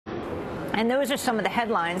And those are some of the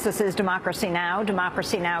headlines. This is Democracy Now!,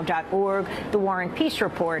 democracynow.org, The War and Peace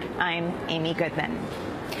Report. I'm Amy Goodman.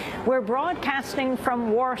 We're broadcasting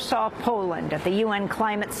from Warsaw, Poland, at the UN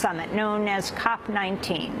Climate Summit known as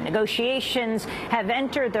COP19. Negotiations have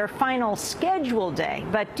entered their final scheduled day,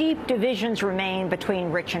 but deep divisions remain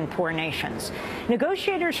between rich and poor nations.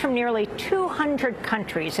 Negotiators from nearly 200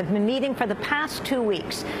 countries have been meeting for the past 2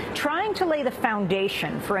 weeks, trying to lay the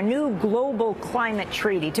foundation for a new global climate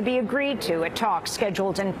treaty to be agreed to at talks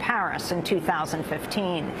scheduled in Paris in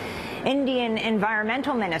 2015. Indian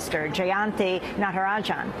Environmental Minister Jayanti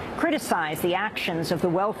Natarajan criticized the actions of the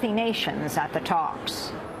wealthy nations at the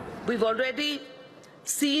talks. We've already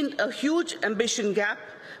seen a huge ambition gap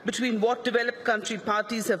between what developed country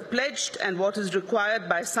parties have pledged and what is required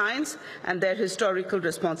by science and their historical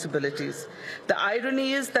responsibilities. The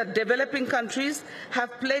irony is that developing countries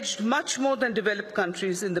have pledged much more than developed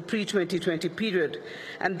countries in the pre-2020 period,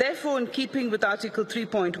 and therefore, in keeping with Article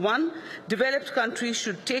 3.1, developed countries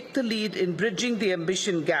should take the lead in bridging the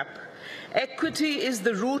ambition gap. Equity is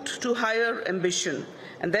the route to higher ambition,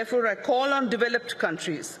 and therefore I call on developed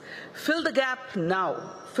countries, fill the gap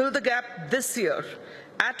now, fill the gap this year,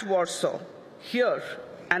 at Warsaw, here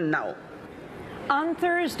and now. On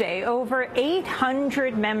Thursday, over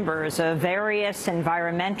 800 members of various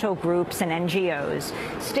environmental groups and NGOs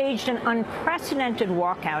staged an unprecedented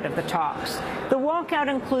walkout of the talks. The walkout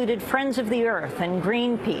included Friends of the Earth and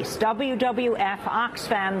Greenpeace, WWF,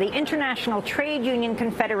 Oxfam, the International Trade Union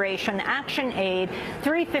Confederation, Action Aid,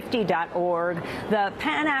 350.org, the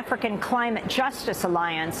Pan-African Climate Justice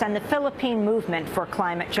Alliance, and the Philippine Movement for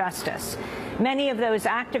Climate Justice. Many of those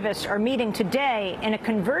activists are meeting today in a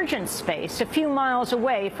convergence space a few miles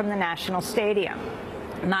away from the National Stadium.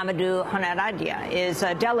 Mamadou Honaradia is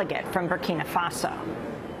a delegate from Burkina Faso.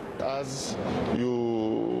 As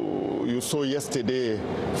you saw yesterday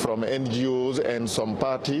from NGOs and some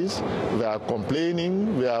parties, they are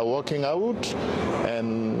complaining, they are walking out,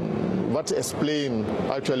 and what explains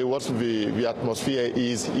actually what the atmosphere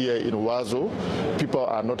is here in Warsaw. People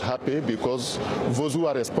are not happy because those who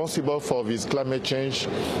are responsible for this climate change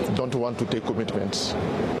don't want to take commitments.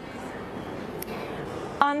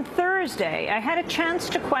 On Thursday, I had a chance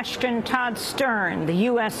to question Todd Stern, the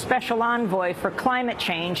U.S. Special Envoy for Climate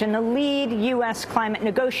Change and the lead U.S. climate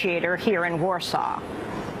negotiator here in Warsaw.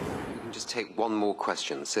 We can just take one more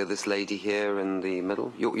question. So this lady here in the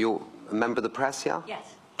middle, you're a member of the press, yeah?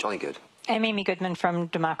 Yes. Jolly good. I'm Amy Goodman from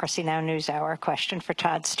Democracy Now! NewsHour. Question for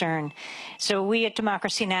Todd Stern. So we at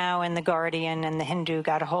Democracy Now! And The Guardian and The Hindu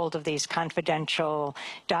got a hold of these confidential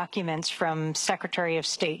documents from Secretary of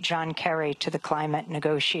State John Kerry to the climate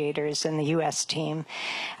negotiators and the U.S. team,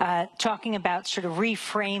 talking about sort of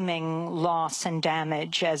reframing loss and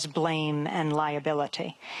damage as blame and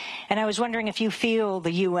liability. And I was wondering if you feel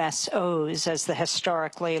the U.S. owes, as the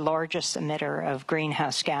historically largest emitter of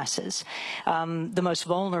greenhouse gases, the most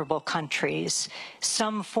vulnerable countries,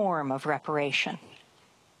 some form of reparation.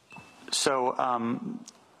 So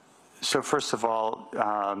first of all,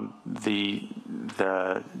 the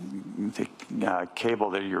cable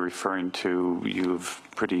that you're referring to, you've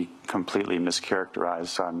pretty completely mischaracterized.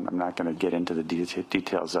 So I'm not going to get into the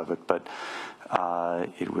details of it, but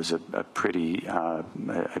it was a pretty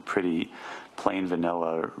plain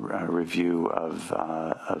vanilla review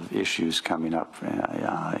of issues coming up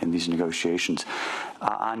in these negotiations.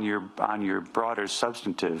 On your broader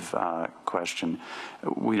substantive question,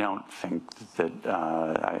 we don't think that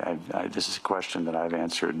this is a question that I've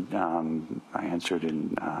answered. I answered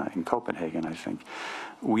in Copenhagen, I think.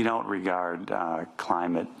 We don't regard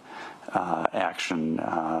climate action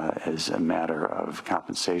as a matter of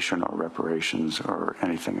compensation or reparations or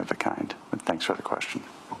anything of the kind. But thanks for the question.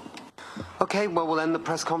 Okay, well, we'll end the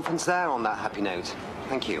press conference there on that happy note.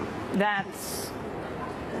 Thank you. That's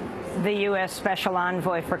the U.S. Special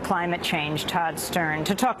Envoy for Climate Change, Todd Stern,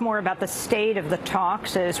 to talk more about the state of the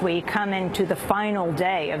talks as we come into the final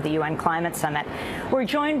day of the UN Climate Summit. We're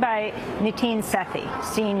joined by Nitin Sethi,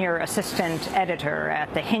 Senior Assistant Editor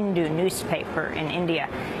at the Hindu newspaper in India.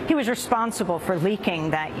 He was responsible for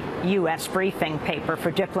leaking that U.S. briefing paper for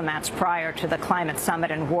diplomats prior to the Climate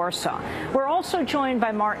Summit in Warsaw. We're also joined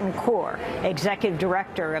by Martin Kaur, Executive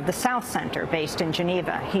Director of the South Center based in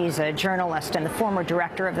Geneva. He's a journalist and the former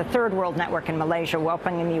director of the Third World Network in Malaysia.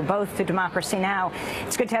 Welcoming you both to Democracy Now!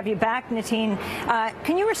 It's good to have you back, Nitin.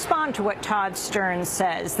 Can you respond to what Todd Stern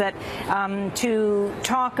says, that to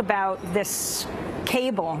talk about this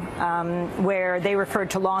cable where they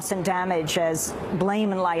referred to loss and damage as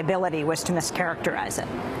blame and liability was to mischaracterize it?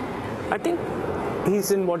 I think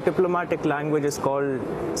he's in what diplomatic language is called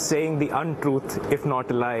saying the untruth, if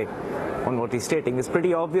not a lie, on what he's stating. It's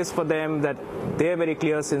pretty obvious for them that they're very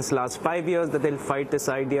clear since last 5 years that they'll fight this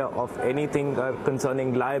idea of anything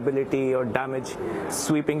concerning liability or damage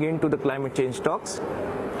sweeping into the climate change talks.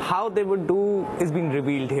 How they would do is being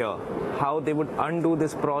revealed here. How they would undo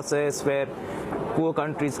this process where poor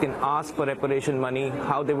countries can ask for reparation money,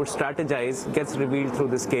 how they would strategize gets revealed through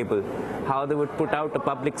this cable. How they would put out a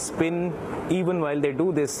public spin even while they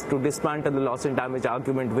do this to dismantle the loss and damage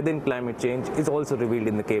argument within climate change is also revealed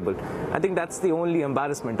in the cable. I think that's the only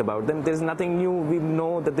embarrassment about them. There's nothing new. We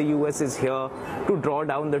know that the US is here to draw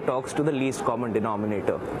down the talks to the least common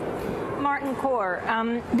denominator. Martin Kaur,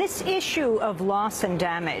 this issue of loss and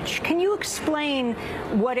damage, can you explain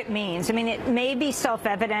what it means? I mean, it may be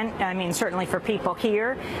self-evident, I mean, certainly for people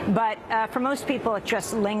here, but for most people it's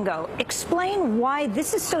just lingo. Explain why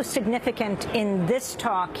this is so significant in this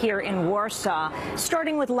talk here in Warsaw,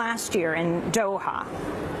 starting with last year in Doha.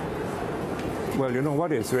 Well, you know,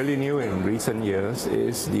 what is really new in recent years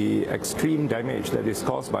is the extreme damage that is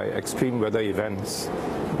caused by extreme weather events.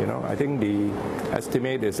 You know, I think the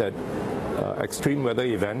estimate is that extreme weather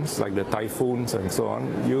events like the typhoons and so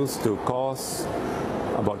on used to cause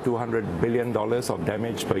about $200 billion of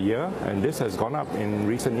damage per year, and this has gone up in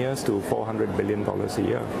recent years to $400 billion a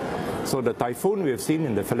year. So the typhoon we've seen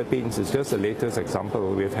in the Philippines is just the latest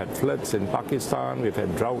example. We've had floods in Pakistan, we've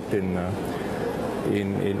had drought in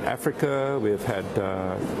Africa, we've had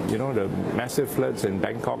you know, the massive floods in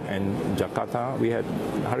Bangkok and Jakarta. We had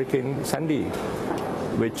Hurricane Sandy,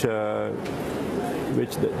 which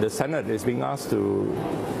the Senate is being asked to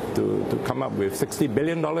come up with $60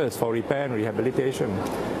 billion for repair and rehabilitation.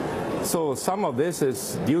 So some of this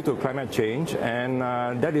is due to climate change, and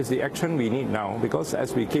that is the action we need now, because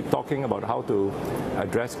as we keep talking about how to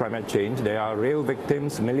address climate change, there are real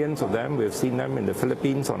victims, millions of them. We've seen them in the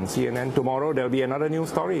Philippines on CNN. Tomorrow there'll be another news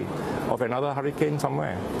story of another hurricane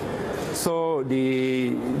somewhere. So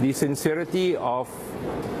the sincerity of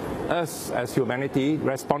us as humanity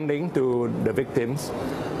responding to the victims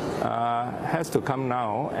has to come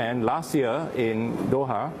now. And last year in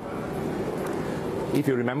Doha, if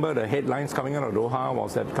you remember, the headlines coming out of Doha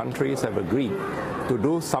was that countries have agreed to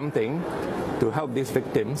do something to help these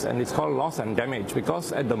victims, and it's called loss and damage,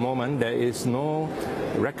 because at the moment there is no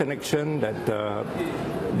recognition that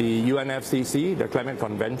the UNFCCC, the Climate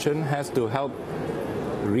Convention, has to help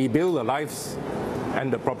rebuild the lives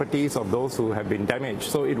and the properties of those who have been damaged.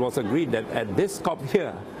 So it was agreed that at this COP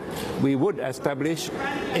here, we would establish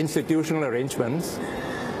institutional arrangements,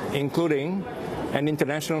 including an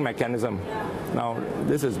international mechanism. Now,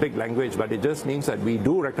 this is big language, but it just means that we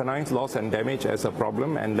do recognize loss and damage as a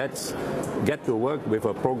problem, and let's get to work with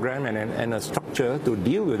a program and a structure to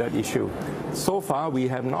deal with that issue. So far, we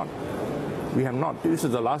have not. This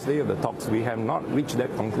is the last day of the talks. We have not reached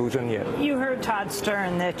that conclusion yet. You heard Todd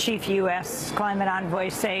Stern, the chief U.S. climate envoy,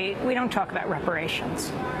 say we don't talk about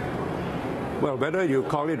reparations. Well, whether you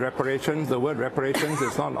call it reparations, the word reparations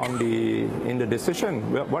is not in the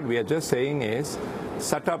decision. What we are just saying is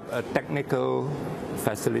set up a technical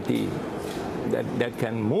facility that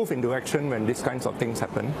can move into action when these kinds of things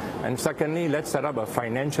happen. And secondly, let's set up a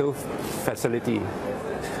financial facility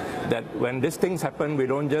that when these things happen, we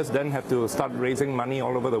don't just then have to start raising money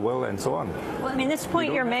all over the world and so on. Well, I mean, this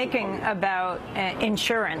point you're making about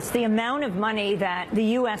insurance, the amount of money that the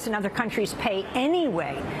U.S. and other countries pay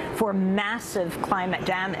anyway for massive climate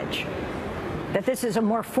damage, that this is a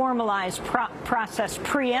more formalized process,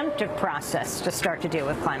 preemptive process to start to deal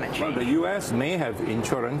with climate change. Well, the U.S. may have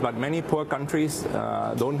insurance, but many poor countries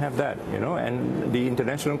don't have that, you know, and the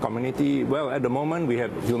international community, well, at the moment we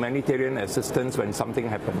have humanitarian assistance when something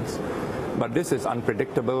happens. But this is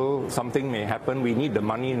unpredictable. Something may happen. We need the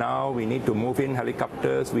money now. We need to move in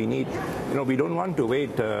helicopters. We need, you know, we don't want to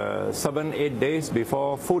wait 7-8 days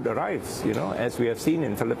before food arrives, you know, as we have seen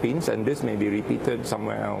in Philippines, and this may be repeated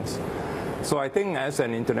somewhere else. So I think as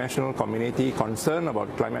an international community concerned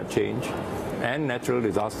about climate change and natural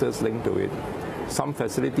disasters linked to it, some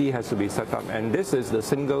facility has to be set up. And this is the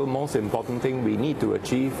single most important thing we need to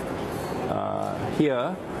achieve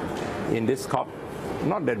here in this COP.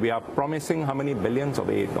 Not that we are promising how many billions of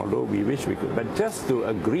aid, although we wish we could, but just to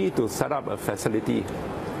agree to set up a facility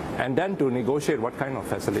and then to negotiate what kind of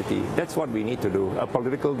facility. That's what we need to do, a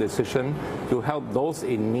political decision to help those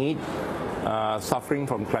in need suffering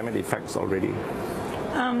from climate effects already.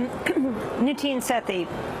 Nitin Sethi,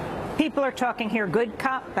 people are talking here good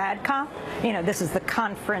cop, bad cop. You know, this is the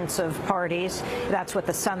conference of parties. That's what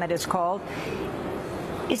the summit is called.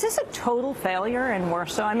 Is this a total failure in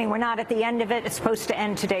Warsaw? I mean, we're not at the end of it. It's supposed to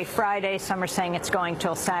end today, Friday. Some are saying it's going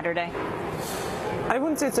till Saturday. I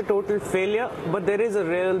wouldn't say it's a total failure, but there is a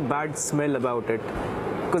real bad smell about it.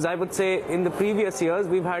 Because I would say in the previous years,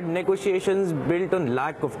 we've had negotiations built on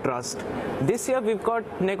lack of trust. This year, we've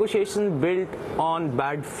got negotiations built on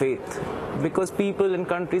bad faith, because people and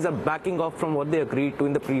countries are backing off from what they agreed to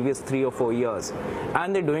in the previous 3 or 4 years.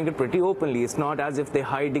 And they're doing it pretty openly. It's not as if they're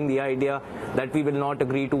hiding the idea that we will not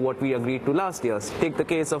agree to what we agreed to last year. Take the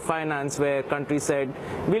case of finance, where countries said,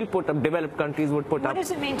 we'll put up, developed countries would put up. What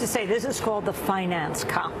does it mean to say this is called the finance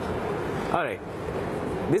COP? All right.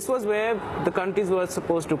 This was where the countries were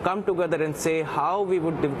supposed to come together and say how we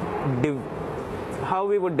would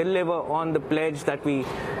deliver on the pledge that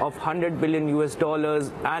of $100 billion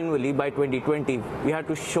annually by 2020. We had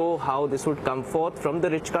to show how this would come forth from the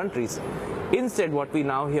rich countries. Instead, what we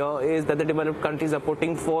now hear is that the developed countries are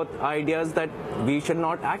putting forth ideas that we shall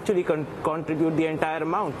not actually contribute the entire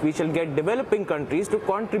amount. We shall get developing countries to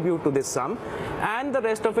contribute to this sum, and the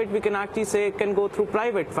rest of it we can actually say can go through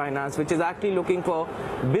private finance, which is actually looking for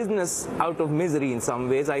business out of misery in some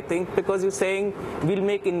ways, I think, because you're saying we'll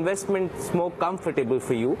make investments more comfortable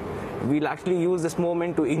for you. We'll actually use this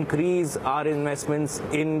moment to increase our investments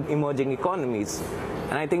in emerging economies.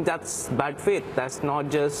 And I think that's bad faith. That's not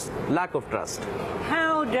just lack of trust.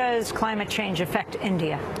 How does climate change affect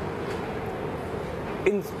India?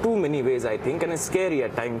 In too many ways, I think, and it's scary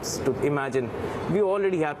at times to imagine. We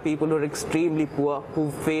already have people who are extremely poor,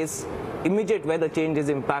 who face immediate weather changes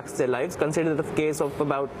impacts their lives. Consider the case of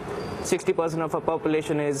about 60% of our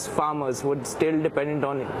population is farmers who are still dependent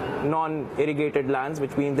on non-irrigated lands,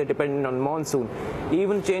 which means they're dependent on monsoon.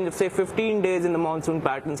 Even change of, say, 15 days in the monsoon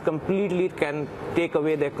patterns completely can take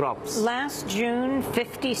away their crops. Last June,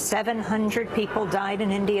 5,700 people died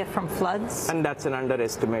in India from floods. And that's an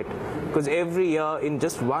underestimate, because every year in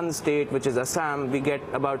just one state, which is Assam, we get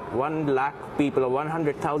about 1 lakh people or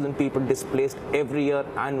 100,000 people displaced every year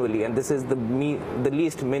annually. And this is the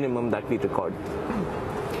least minimum that we record.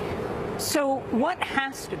 So what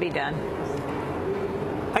has to be done?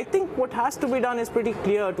 I think what has to be done is pretty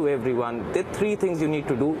clear to everyone. There are 3 things you need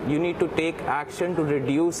to do. You need to take action to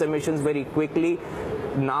reduce emissions very quickly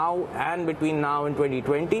now and between now and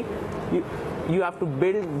 2020. You have to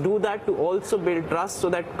do that to also build trust so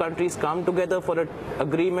that countries come together for an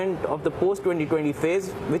agreement of the post-2020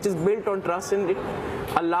 phase, which is built on trust, and it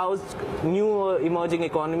allows new emerging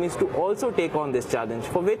economies to also take on this challenge,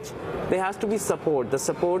 for which there has to be support. The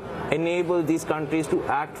support enables these countries to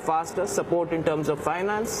act faster, support in terms of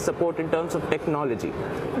finance, support in terms of technology.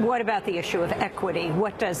 What about the issue of equity?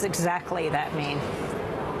 What does exactly that mean?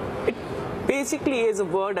 It basically is a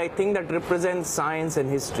word, I think, that represents science and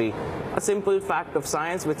history. A simple fact of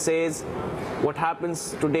science which says what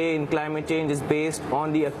happens today in climate change is based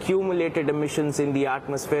on the accumulated emissions in the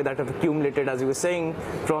atmosphere that have accumulated, as you were saying,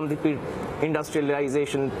 from the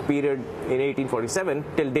industrialization period in 1847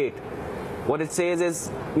 till date. What it says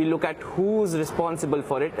is we look at who's responsible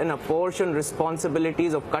for it and apportion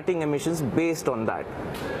responsibilities of cutting emissions based on that.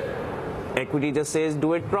 Equity just says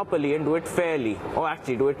do it properly and do it fairly, or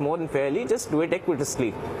actually do it more than fairly, just do it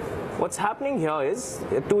equitably. What's happening here is,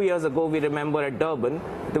 2 years ago, we remember at Durban,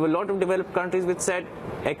 there were a lot of developed countries which said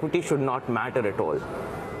equity should not matter at all.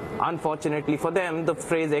 Unfortunately for them, the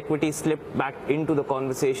phrase equity slipped back into the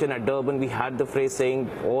conversation. At Durban, we had the phrase saying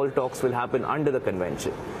all talks will happen under the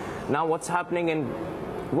convention. Now what's happening in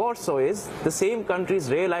Warsaw is the same countries,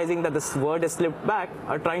 realizing that this word has slipped back,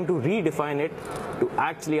 are trying to redefine it to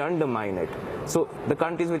actually undermine it. So the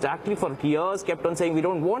countries which actually for years kept on saying we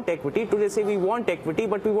don't want equity, today say we want equity,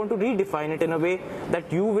 but we want to redefine it in a way that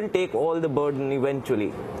you will take all the burden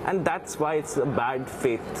eventually. And that's why it's a bad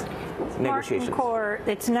faith negotiation. Martin Kaur,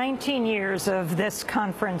 it's 19 years of this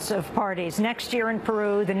conference of parties. Next year in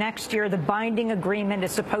Peru, the next year the binding agreement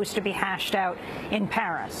is supposed to be hashed out in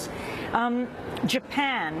Paris.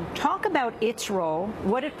 Japan, talk about its role,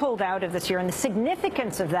 what it pulled out of this year, and the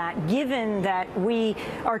significance of that, given that we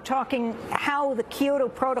are talking how the Kyoto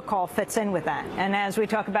Protocol fits in with that. And as we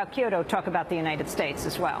talk about Kyoto, talk about the United States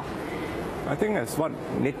as well. I think as what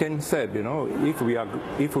Nitin said, you know, if we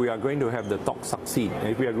are going to have the talk succeed,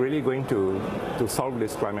 if we are really going to solve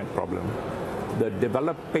this climate problem, the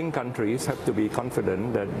developing countries have to be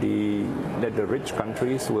confident that the rich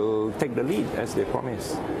countries will take the lead as they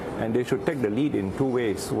promise. And they should take the lead in 2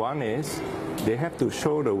 ways. One is they have to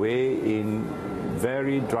show the way in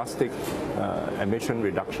very drastic emission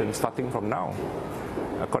reduction starting from now.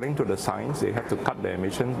 According to the science, they have to cut their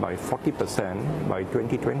emissions by 40% by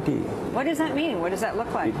 2020. What does that mean? What does that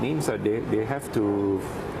look like? It means that they have to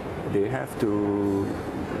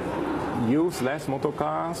use less motor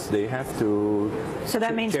cars. They have to. So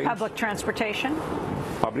that means public transportation?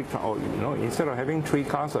 instead of having 3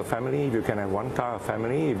 cars a family, if you can have 1 car a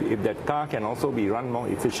family, if that car can also be run more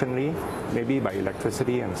efficiently, maybe by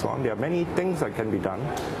electricity and so on. There are many things that can be done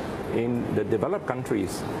in the developed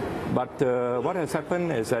countries. But what has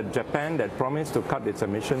happened is that Japan, that promised to cut its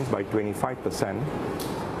emissions by 25%,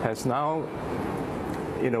 has now,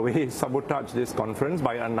 in a way, sabotaged this conference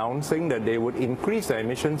by announcing that they would increase their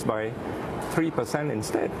emissions by 3%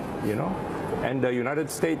 instead, And the United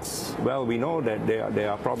States, well, we know that there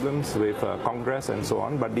are problems with Congress and so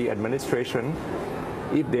on, but the administration,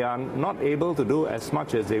 if they are not able to do as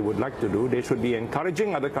much as they would like to do, they should be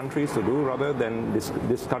encouraging other countries to do rather than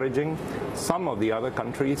discouraging some of the other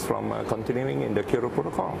countries from continuing in the Kyoto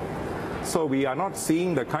Protocol. So we are not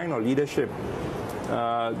seeing the kind of leadership.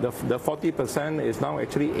 The 40% is now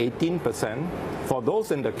actually 18% for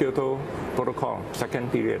those in the Kyoto Protocol,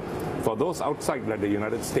 second period. For those outside, like the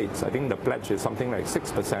United States, I think the pledge is something like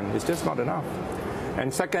 6%. It's just not enough.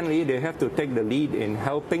 And secondly, they have to take the lead in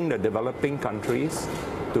helping the developing countries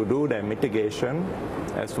to do their mitigation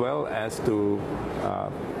as well as to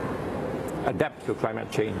adapt to climate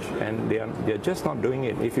change. And they're just not doing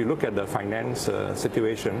it. If you look at the finance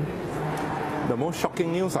situation, the most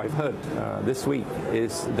shocking news I've heard this week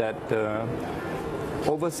is that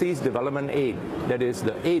overseas development aid, that is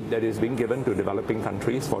the aid that is being given to developing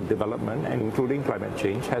countries for development and including climate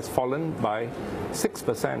change, has fallen by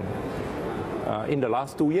 6% in the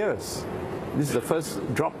last 2 years. This is the first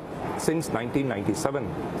drop since 1997.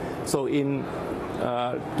 So in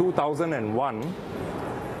 2001,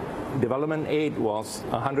 development aid was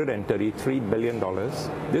 $133 billion.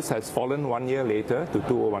 This has fallen 1 year later to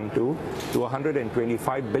 2012 to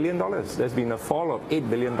 $125 billion. There's been a fall of $8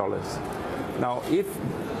 billion. Now, if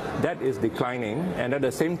that is declining, and at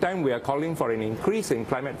the same time we are calling for an increase in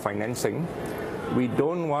climate financing, we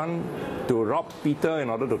don't want to rob Peter in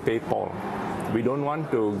order to pay Paul. We don't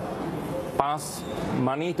want to pass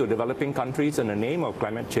money to developing countries in the name of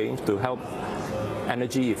climate change to help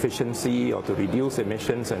energy efficiency or to reduce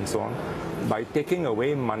emissions and so on by taking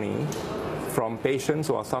away money from patients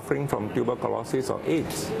who are suffering from tuberculosis or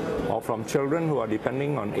AIDS, or from children who are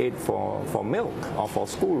depending on aid for milk or for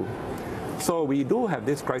school. So we do have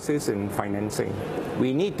this crisis in financing.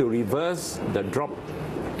 We need to reverse the drop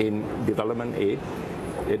in development aid.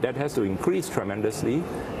 That has to increase tremendously,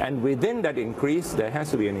 and within that increase there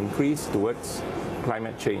has to be an increase towards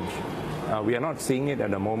climate change. We are not seeing it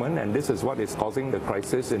at the moment, and this is what is causing the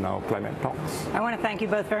crisis in our climate talks. I want to thank you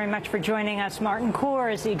both very much for joining us. Martin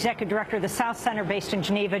Kaur is the Executive Director of the South Center based in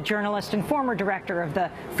Geneva, journalist and former Director of the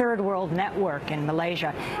Third World Network in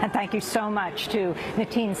Malaysia. And thank you so much to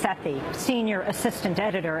Nitin Sethi, Senior Assistant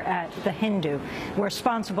Editor at The Hindu,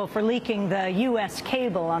 responsible for leaking the U.S.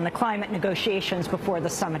 cable on the climate negotiations before the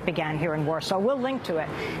summit began here in Warsaw. We'll link to it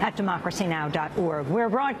at democracynow.org. We're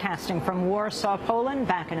broadcasting from Warsaw, Poland.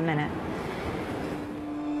 Back in a minute.